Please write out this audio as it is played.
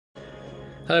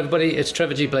Hello everybody, it's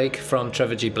Trevor G. Blake from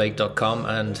trevorgblake.com,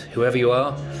 and whoever you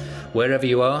are, wherever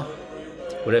you are,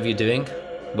 whatever you're doing,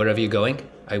 wherever you're going,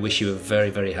 I wish you a very,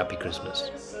 very happy Christmas.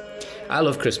 I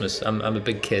love Christmas. I'm a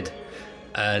big kid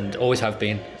and always have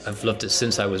been. I've loved it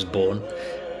since I was born.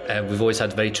 We've always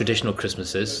had very traditional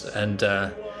Christmases, and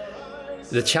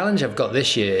the challenge I've got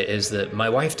this year is that my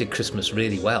wife did Christmas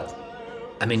really well.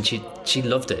 I mean, she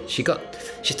loved it. She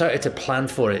started to plan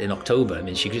for it in October. I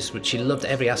mean, she loved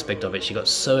every aspect of it. She got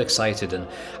so excited, and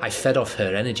I fed off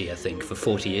her energy, I think, for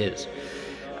 40 years.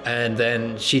 And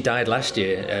then she died last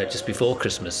year, just before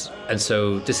Christmas. And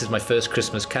so this is my first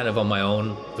Christmas kind of on my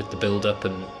own with the build-up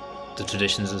and the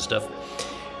traditions and stuff.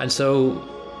 And so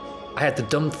I had the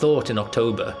dumb thought in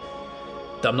October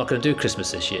that I'm not going to do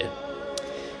Christmas this year,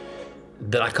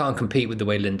 that I can't compete with the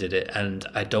way Lynn did it, and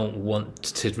I don't want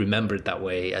to remember it that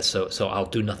way, so I'll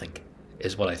do nothing,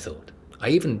 is what I thought. I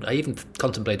even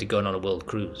contemplated going on a world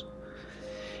cruise.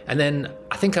 And then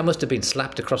I think I must have been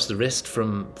slapped across the wrist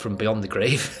from beyond the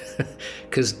grave,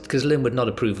 because Lynn would not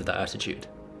approve of that attitude.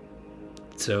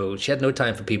 So she had no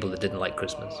time for people that didn't like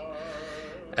Christmas.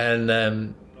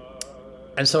 And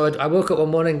so I woke up one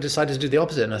morning and decided to do the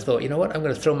opposite, and I thought, you know what, I'm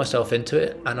going to throw myself into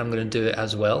it, and I'm going to do it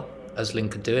as well as Lynn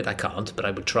could do it. I can't, but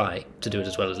I would try to do it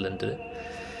as well as Lynn did it.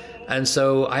 And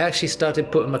so I actually started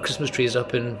putting my Christmas trees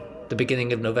up in the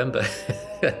beginning of November.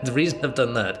 The reason I've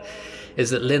done that is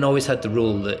that Lynn always had the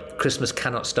rule that Christmas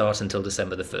cannot start until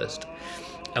December the 1st.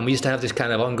 And we used to have this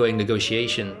kind of ongoing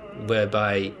negotiation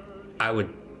whereby I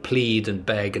would plead and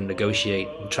beg and negotiate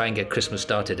and try and get Christmas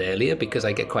started earlier, because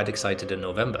I get quite excited in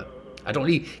November. I don't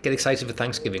really get excited for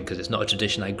Thanksgiving because it's not a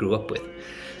tradition I grew up with.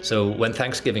 So when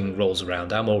Thanksgiving rolls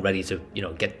around, I'm all ready to,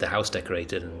 get the house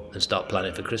decorated and start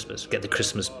planning for Christmas, get the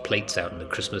Christmas plates out and the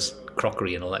Christmas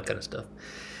crockery and all that kind of stuff.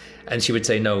 And she would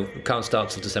say, no, we can't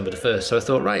start till December the 1st. So I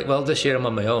thought, right, well, this year I'm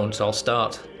on my own, so I'll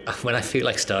start when I feel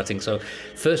like starting. So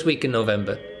first week in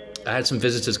November, I had some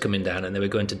visitors coming down and they were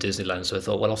going to Disneyland. So I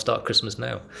thought, well, I'll start Christmas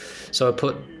now. So I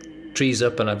put trees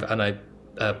up and I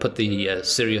put the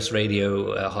Sirius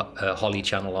Radio Holly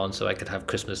channel on so I could have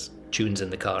Christmas tunes in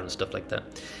the car and stuff like that.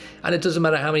 And it doesn't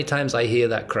matter how many times I hear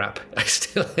that crap, I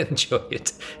still enjoy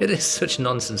it. It is such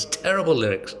nonsense, terrible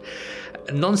lyrics,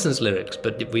 nonsense lyrics,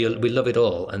 but we love it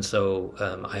all. And so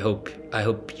I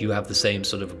hope you have the same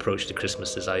sort of approach to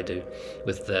Christmas as I do,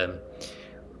 with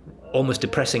almost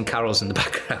depressing carols in the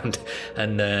background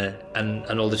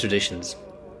and all the traditions.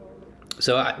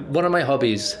 So one of my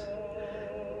hobbies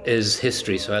is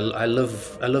history, so I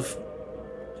love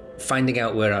finding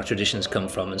out where our traditions come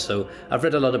from, and so I've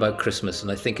read a lot about Christmas,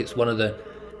 and I think it's one of the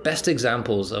best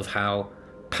examples of how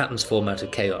patterns form out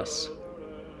of chaos.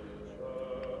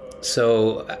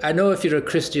 So I know if you're a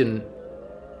Christian,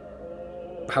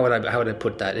 how would I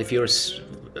put that? If you're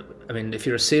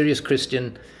a serious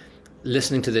Christian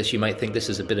listening to this, you might think this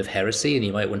is a bit of heresy, and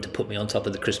you might want to put me on top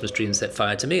of the Christmas tree and set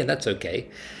fire to me, and that's okay.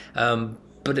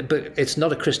 But it's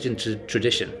not a Christian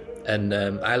tradition, and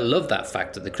I love that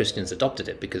fact that the Christians adopted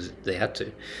it because they had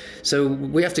to. So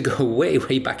we have to go way,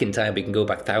 way back in time. We can go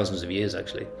back thousands of years,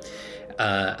 actually.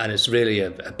 And it's really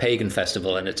a pagan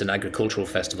festival, and it's an agricultural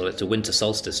festival. It's a winter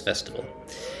solstice festival.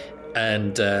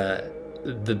 And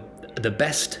the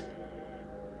best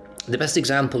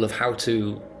example of how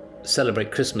to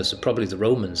celebrate Christmas are probably the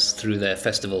Romans through their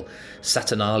festival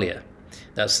Saturnalia.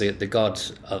 That's the god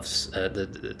of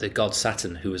the god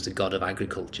Saturn, who was the god of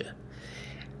agriculture.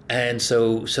 And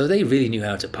so they really knew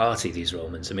how to party, these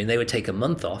Romans. I mean, they would take a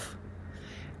month off,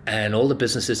 and all the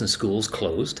businesses and schools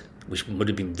closed, which would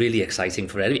have been really exciting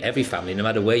for every family, no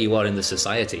matter where you are in the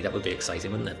society. That would be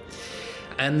exciting, wouldn't it?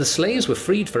 And the slaves were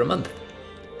freed for a month,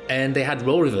 and they had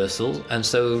role reversal, and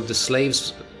so the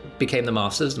slaves became the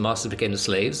masters became the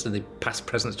slaves, and they passed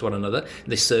presents to one another,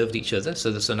 and they served each other.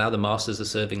 So now the masters are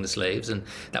serving the slaves, and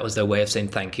that was their way of saying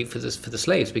thank you for the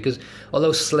slaves. Because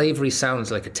although slavery sounds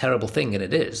like a terrible thing, and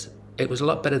it was a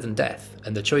lot better than death.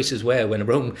 And the choices were, when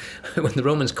the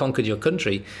Romans conquered your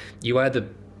country, you either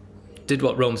did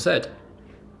what Rome said,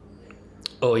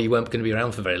 or you weren't going to be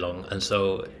around for very long. And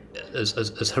so,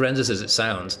 as horrendous as it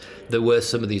sounds, there were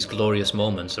some of these glorious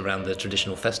moments around the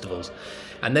traditional festivals.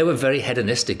 And they were very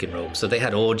hedonistic in Rome. So they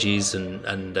had orgies and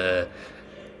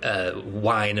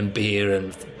wine and beer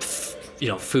and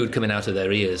food coming out of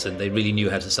their ears, and they really knew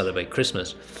how to celebrate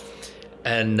Christmas.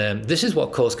 And this is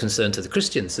what caused concern to the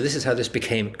Christians. So this is how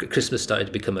Christmas started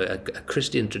to become a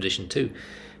Christian tradition too.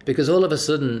 Because all of a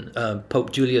sudden,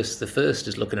 Pope Julius I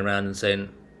is looking around and saying,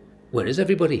 where is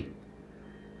everybody?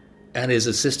 And his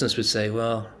assistants would say,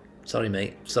 well, sorry,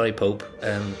 mate, sorry, Pope.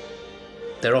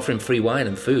 They're offering free wine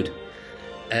and food.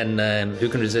 And who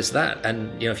can resist that?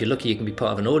 And, if you're lucky, you can be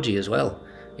part of an orgy as well.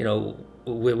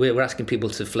 we're asking people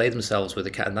to flay themselves with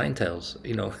a cat of nine tails.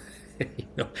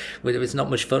 It's not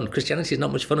much fun. Christianity is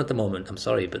not much fun at the moment. I'm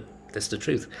sorry, but that's the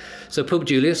truth. So Pope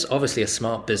Julius, obviously a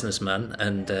smart businessman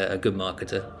and a good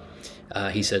marketer,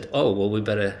 he said, "Oh well, we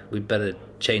better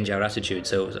change our attitude.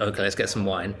 So okay, let's get some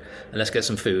wine and let's get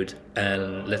some food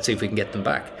and let's see if we can get them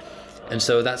back." And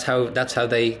so that's how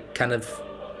they kind of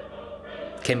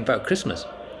came about Christmas.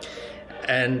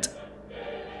 And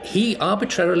he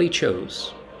arbitrarily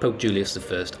chose, Pope Julius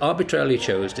I, arbitrarily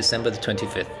chose December the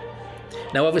 25th.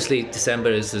 Now, obviously,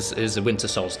 December is the winter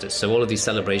solstice, so all of these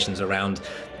celebrations around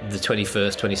the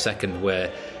 21st, 22nd, where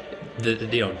the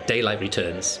daylight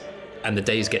returns and the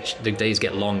days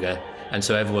get longer, and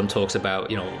so everyone talks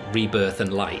about rebirth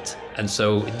and light, and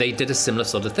so they did a similar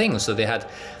sort of thing. So they had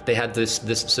this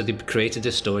so they created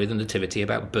this story, the Nativity,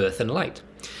 about birth and light,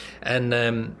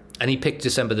 and he picked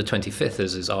December the 25th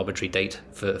as his arbitrary date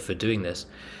for doing this.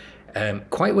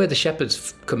 Quite where the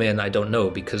shepherds come in, I don't know,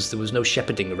 because there was no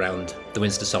shepherding around the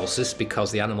winter solstice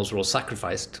because the animals were all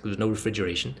sacrificed. There was no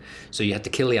refrigeration, so you had to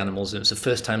kill the animals, and it was the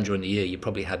first time during the year you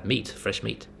probably had meat, fresh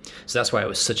meat. So that's why it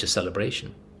was such a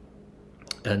celebration.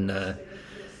 And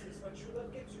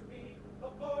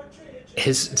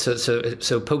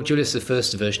so Pope Julius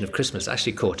I's version of Christmas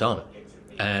actually caught on,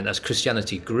 and as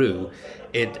Christianity grew,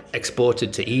 it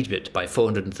exported to Egypt by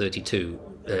 432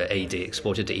 AD,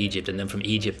 exported to Egypt, and then from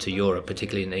Egypt to Europe,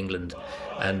 particularly in England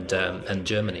and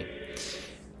Germany.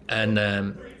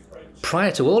 And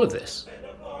prior to all of this,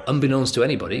 unbeknownst to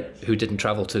anybody who didn't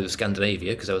travel to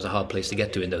Scandinavia, because that was a hard place to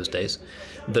get to in those days,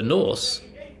 the Norse,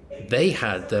 they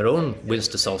had their own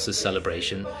winter solstice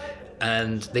celebration,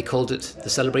 and they called it the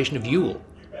celebration of Yule.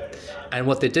 And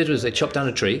what they did was they chopped down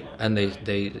a tree and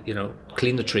they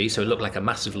cleaned the tree so it looked like a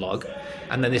massive log,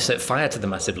 and then they set fire to the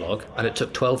massive log, and it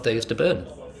took 12 days to burn.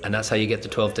 And that's how you get the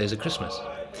 12 days of Christmas.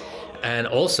 And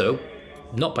also,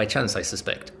 not by chance I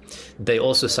suspect, they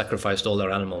also sacrificed all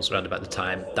their animals around about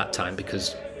that time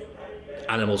because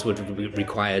animals would be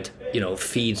required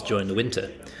feeds during the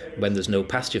winter when there's no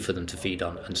pasture for them to feed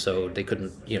on, and so they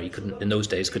couldn't in those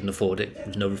days couldn't afford it. There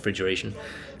was no refrigeration,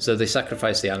 so they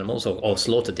sacrificed the animals or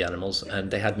slaughtered the animals, and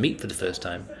they had meat for the first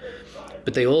time.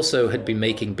 But they also had been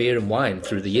making beer and wine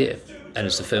through the year, and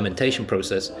it's a fermentation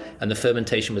process, and the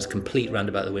fermentation was complete round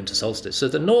about the winter solstice. So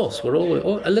the Norse were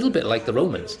all a little bit like the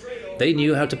Romans. They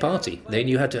knew how to party, they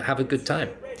knew how to have a good time.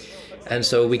 And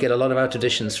so we get a lot of our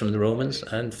traditions from the Romans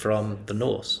and from the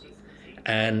Norse.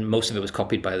 And most of it was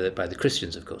copied by the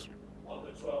Christians, of course.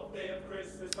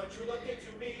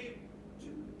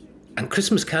 And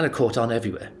Christmas kind of caught on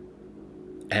everywhere.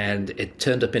 And it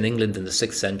turned up in England in the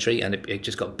 6th century, and it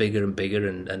just got bigger and bigger,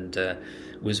 and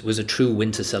was a true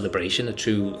winter celebration, a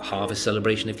true harvest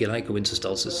celebration, if you like, a winter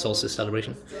solstice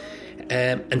celebration,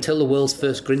 until the world's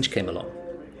first Grinch came along.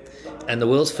 And the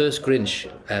world's first Grinch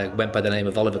went by the name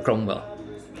of Oliver Cromwell.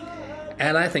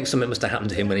 And I think something must have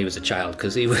happened to him when he was a child,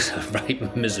 because he was a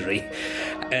right misery.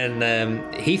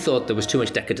 And he thought there was too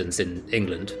much decadence in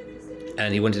England,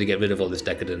 and he wanted to get rid of all this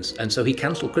decadence. And so he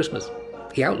cancelled Christmas.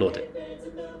 He outlawed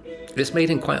it. This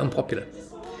made him quite unpopular.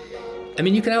 I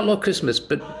mean, you can outlaw Christmas,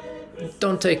 but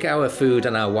don't take our food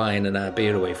and our wine and our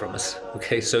beer away from us.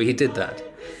 Okay, so he did that.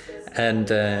 And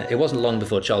it wasn't long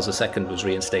before Charles II was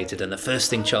reinstated, and the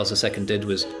first thing Charles II did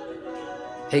was,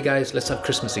 hey guys, let's have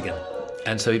Christmas again.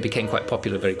 And so he became quite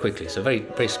popular very quickly. So very,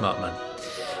 very smart man.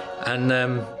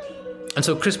 And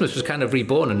so Christmas was kind of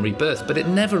reborn and rebirthed, but it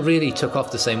never really took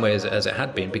off the same way as it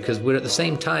had been, because we're at the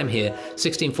same time here,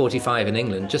 1645 in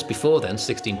England. Just before then,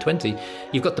 1620,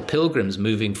 you've got the Pilgrims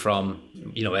moving from,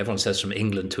 everyone says from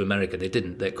England to America. They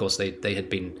didn't. Of course, they had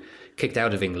been kicked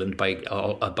out of England by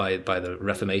the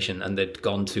Reformation, and they'd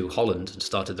gone to Holland and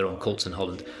started their own cults in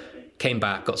Holland. Came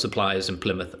back, got supplies in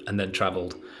Plymouth, and then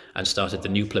travelled and started the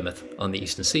New Plymouth on the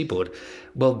eastern seaboard.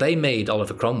 Well, they made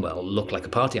Oliver Cromwell look like a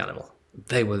party animal.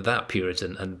 They were that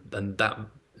Puritan and that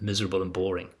miserable and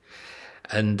boring.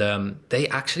 And they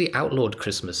actually outlawed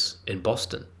Christmas in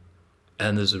Boston.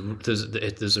 And there's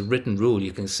a written rule.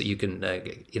 You can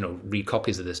read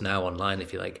copies of this now online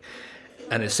if you like.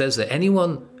 And it says that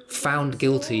anyone found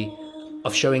guilty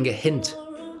of showing a hint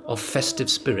of festive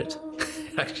spirit,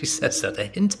 it actually says that, a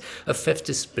hint of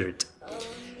festive spirit,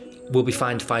 will be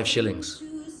fined 5 shillings,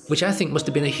 which I think must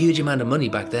have been a huge amount of money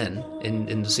back then in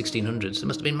the 1600s. It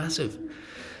must have been massive.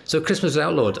 So Christmas was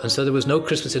outlawed, and so there was no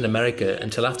Christmas in America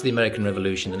until after the American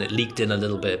Revolution, and it leaked in a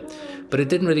little bit. But it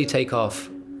didn't really take off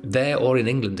there or in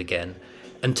England again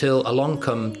until along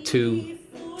come 2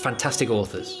 fantastic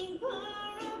authors.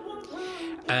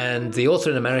 And the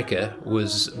author in America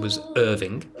was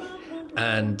Irving,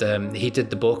 and he did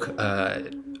the book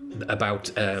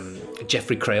about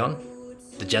Geoffrey Crayon,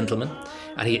 the gentleman,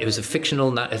 and it was a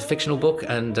fictional book,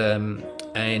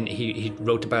 and he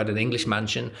wrote about an English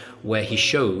mansion where he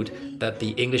showed that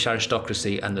the English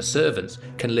aristocracy and the servants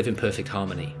can live in perfect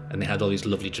harmony, and they had all these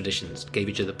lovely traditions, gave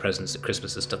each other presents at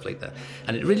Christmas and stuff like that.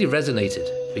 And it really resonated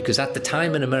because at the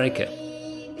time in America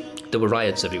there were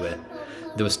riots everywhere.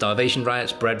 There were starvation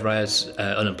riots, bread riots,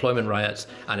 unemployment riots,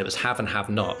 and it was have and have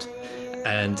not.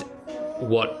 And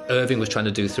what Irving was trying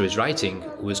to do through his writing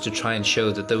was to try and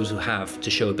show that those who have, to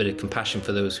show a bit of compassion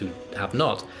for those who have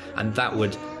not, and that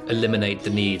would eliminate the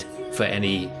need for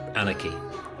any anarchy.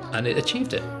 And it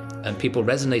achieved it. And people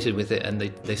resonated with it, and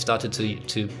they started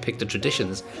to pick the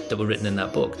traditions that were written in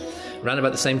that book. Around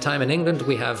about the same time in England,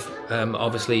 we have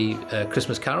obviously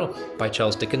Christmas Carol by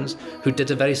Charles Dickens, who did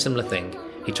a very similar thing.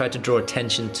 He tried to draw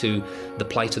attention to the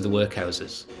plight of the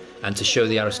workhouses and to show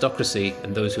the aristocracy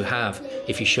and those who have,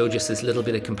 if you show just this little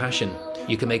bit of compassion,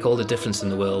 you can make all the difference in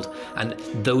the world. And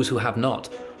those who have not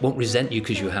won't resent you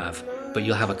because you have, but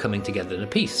you'll have a coming together and a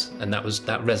peace. And that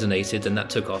resonated, and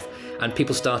that took off. And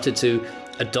people started to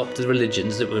adopt the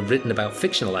religions that were written about,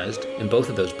 fictionalized in both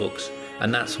of those books.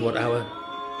 And that's what our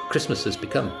Christmas has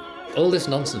become. All this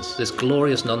nonsense, this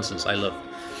glorious nonsense I love.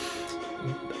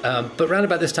 But around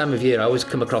about this time of year, I always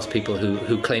come across people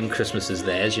who claim Christmas as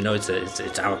theirs. You know,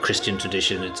 it's our Christian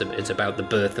tradition. It's about the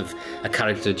birth of a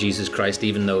character, Jesus Christ,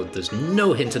 even though there's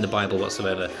no hint in the Bible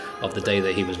whatsoever of the day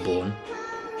that he was born.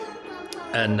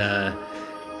 And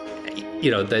you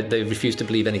know, they refuse to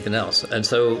believe anything else. And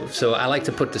so I like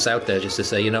to put this out there just to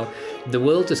say, you know, the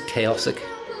world is chaotic.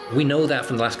 We know that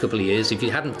from the last couple of years. If you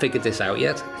hadn't figured this out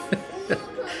yet,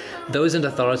 those in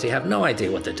authority have no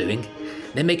idea what they're doing.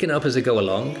 They're making it up as they go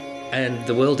along, and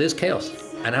the world is chaos.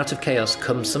 And out of chaos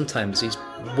comes sometimes these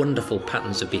wonderful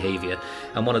patterns of behaviour.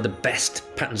 And one of the best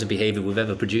patterns of behaviour we've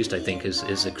ever produced, I think,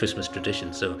 is a Christmas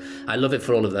tradition. So I love it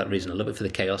for all of that reason. I love it for the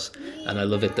chaos, and I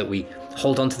love it that we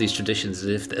hold on to these traditions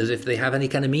as if they have any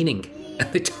kind of meaning.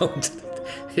 And they don't.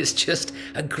 It's just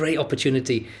a great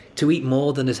opportunity to eat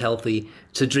more than is healthy,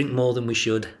 to drink more than we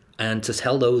should, and to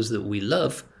tell those that we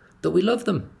love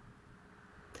them.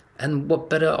 And what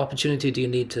better opportunity do you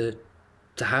need to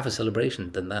have a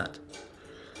celebration than that?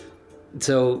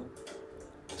 So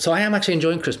I am actually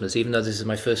enjoying Christmas, even though this is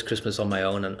my first Christmas on my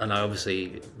own, and I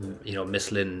obviously, you know,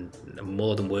 miss Lynn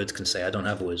more than words can say. I don't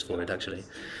have words for it, actually.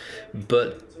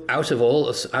 But out of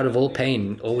all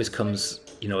pain always comes,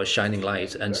 you know, a shining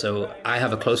light. And so I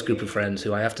have a close group of friends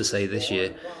who I have to say this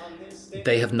year,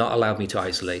 they have not allowed me to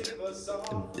isolate.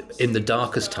 In the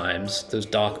darkest times, those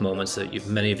dark moments that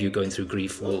many of you going through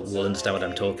grief will understand what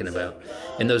I'm talking about.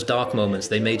 In those dark moments,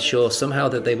 they made sure somehow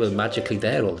that they were magically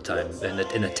there all the time,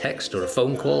 in a text or a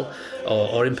phone call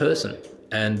or in person.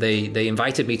 And they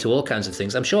invited me to all kinds of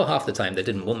things. I'm sure half the time they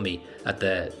didn't want me at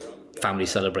their family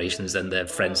celebrations and their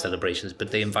friend celebrations,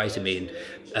 but they invited me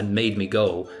and made me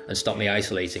go and stop me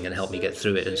isolating and help me get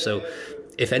through it. And so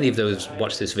if any of those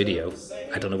watch this video,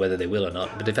 I don't know whether they will or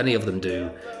not, but if any of them do,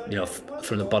 you know,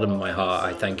 from the bottom of my heart,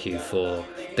 I thank you for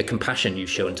the compassion you've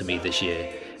shown to me this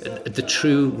year, the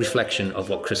true reflection of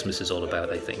what Christmas is all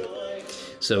about, I think.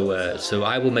 So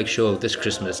I will make sure this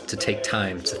Christmas to take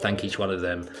time to thank each one of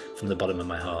them from the bottom of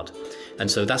my heart. And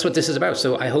so that's what this is about.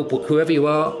 So I hope whoever you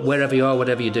are, wherever you are,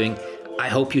 whatever you're doing, I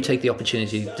hope you take the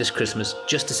opportunity this Christmas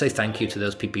just to say thank you to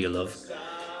those people you love.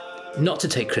 Not to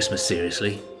take Christmas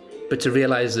seriously, but to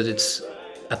realize that it's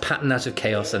a pattern out of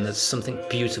chaos, and there's something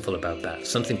beautiful about that,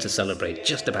 something to celebrate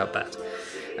just about that.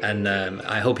 And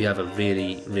I hope you have a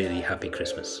really, really happy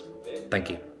Christmas. Thank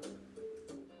you.